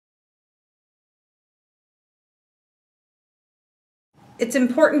It's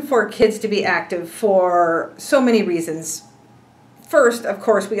important for kids to be active for so many reasons. First, of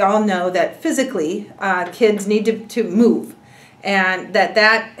course, we all know that physically kids need to move, and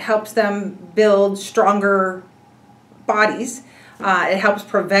that helps them build stronger bodies. It helps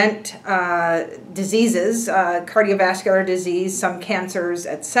prevent diseases, cardiovascular disease, some cancers,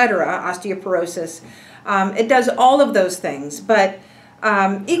 etc., osteoporosis. It does all of those things, but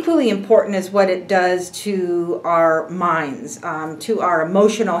equally important is what it does to our minds, to our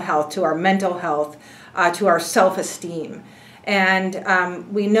emotional health, to our mental health, to our self-esteem.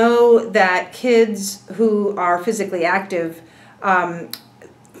 And we know that kids who are physically active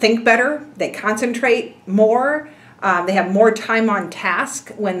think better, they concentrate more, they have more time on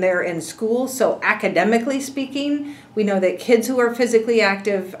task when they're in school. So academically speaking, we know that kids who are physically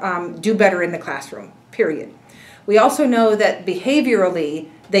active do better in the classroom, period. We also know that behaviorally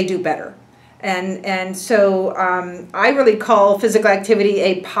they do better. And so I really call physical activity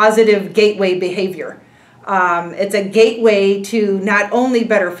a positive gateway behavior. It's a gateway to not only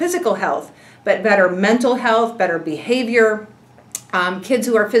better physical health, but better mental health, better behavior. Kids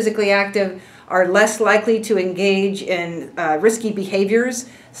who are physically active are less likely to engage in risky behaviors,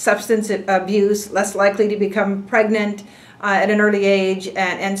 substance abuse, less likely to become pregnant at an early age,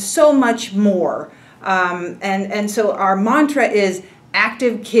 and so much more. And so our mantra is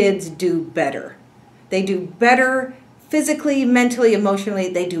active kids do better. They do better physically, mentally, emotionally.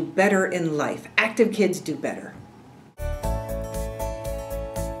 They do better in life. Active kids do better.